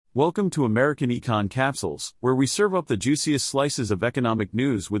Welcome to American Econ Capsules, where we serve up the juiciest slices of economic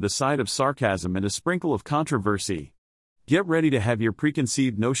news with a side of sarcasm and a sprinkle of controversy. Get ready to have your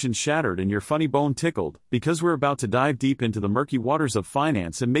preconceived notions shattered and your funny bone tickled, because we're about to dive deep into the murky waters of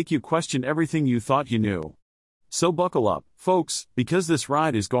finance and make you question everything you thought you knew. So buckle up, folks, because this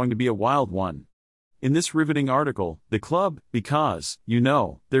ride is going to be a wild one. In this riveting article, the club, because,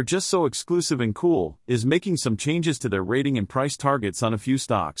 they're just so exclusive and cool, is making some changes to their rating and price targets on a few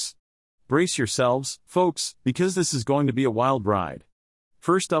stocks. Brace yourselves, folks, because this is going to be a wild ride.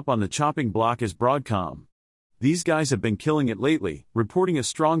 First up on the chopping block is Broadcom. These guys have been killing it lately, reporting a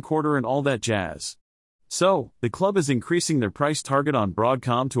strong quarter and all that jazz. So, the club is increasing their price target on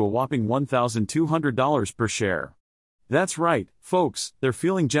Broadcom to a whopping $1,200 per share. That's right, folks, they're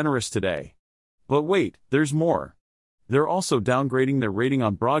feeling generous today. But wait, there's more. They're also downgrading their rating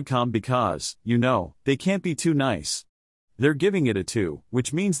on Broadcom because, they can't be too nice. They're giving it a 2,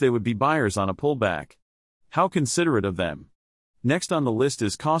 which means they would be buyers on a pullback. How considerate of them. Next on the list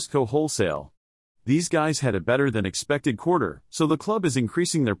is Costco Wholesale. These guys had a better than expected quarter, so the club is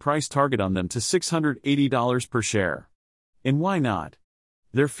increasing their price target on them to $680 per share. And why not?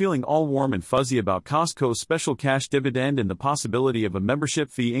 They're feeling all warm and fuzzy about Costco's special cash dividend and the possibility of a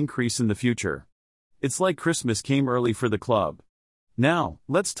membership fee increase in the future. It's like Christmas came early for the club. Now,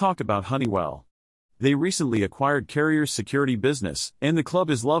 let's talk about Honeywell. They recently acquired Carrier's security business, and the club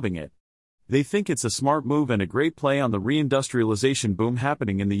is loving it. They think it's a smart move and a great play on the reindustrialization boom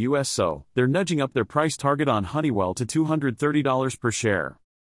happening in the US, so they're nudging up their price target on Honeywell to $230 per share.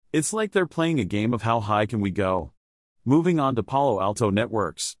 It's like they're playing a game of how high can we go. Moving on to Palo Alto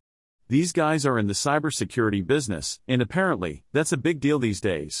Networks. These guys are in the cybersecurity business, and apparently, that's a big deal these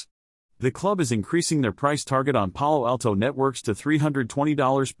days. The club is increasing their price target on Palo Alto Networks to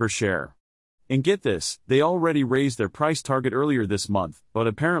 $320 per share. And get this, they already raised their price target earlier this month, but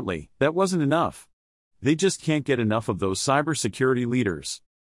apparently, that wasn't enough. They just can't get enough of those cybersecurity leaders.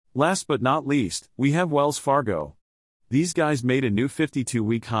 Last but not least, we have Wells Fargo. These guys made a new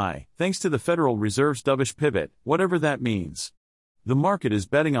 52-week high, thanks to the Federal Reserve's dovish pivot, whatever that means. The market is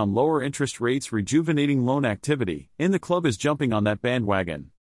betting on lower interest rates rejuvenating loan activity, and the club is jumping on that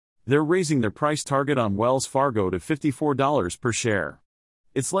bandwagon. They're raising their price target on Wells Fargo to $54 per share.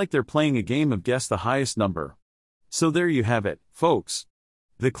 It's like they're playing a game of guess the highest number. So there you have it, folks.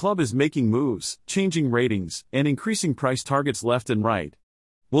 The club is making moves, changing ratings, and increasing price targets left and right.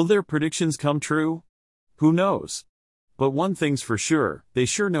 Will their predictions come true? Who knows? But one thing's for sure, they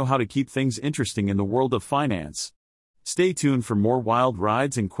sure know how to keep things interesting in the world of finance. Stay tuned for more wild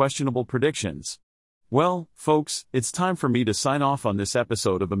rides and questionable predictions. Well, folks, it's time for me to sign off on this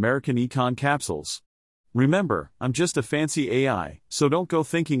episode of American Econ Capsules. Remember, I'm just a fancy AI, so don't go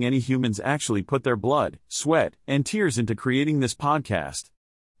thinking any humans actually put their blood, sweat, and tears into creating this podcast.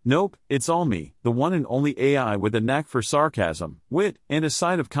 Nope, it's all me, the one and only AI with a knack for sarcasm, wit, and a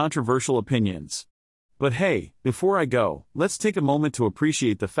side of controversial opinions. But hey, before I go, let's take a moment to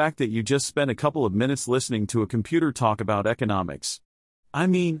appreciate the fact that you just spent a couple of minutes listening to a computer talk about economics. I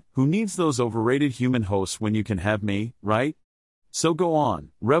mean, who needs those overrated human hosts when you can have me, right? So go on,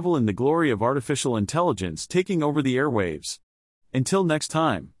 revel in the glory of artificial intelligence taking over the airwaves. Until next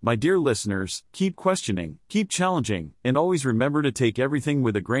time, my dear listeners, keep questioning, keep challenging, and always remember to take everything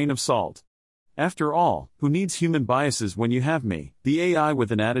with a grain of salt. After all, who needs human biases when you have me, the AI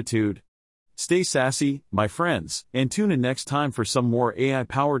with an attitude? Stay sassy, my friends, and tune in next time for some more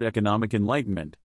AI-powered economic enlightenment.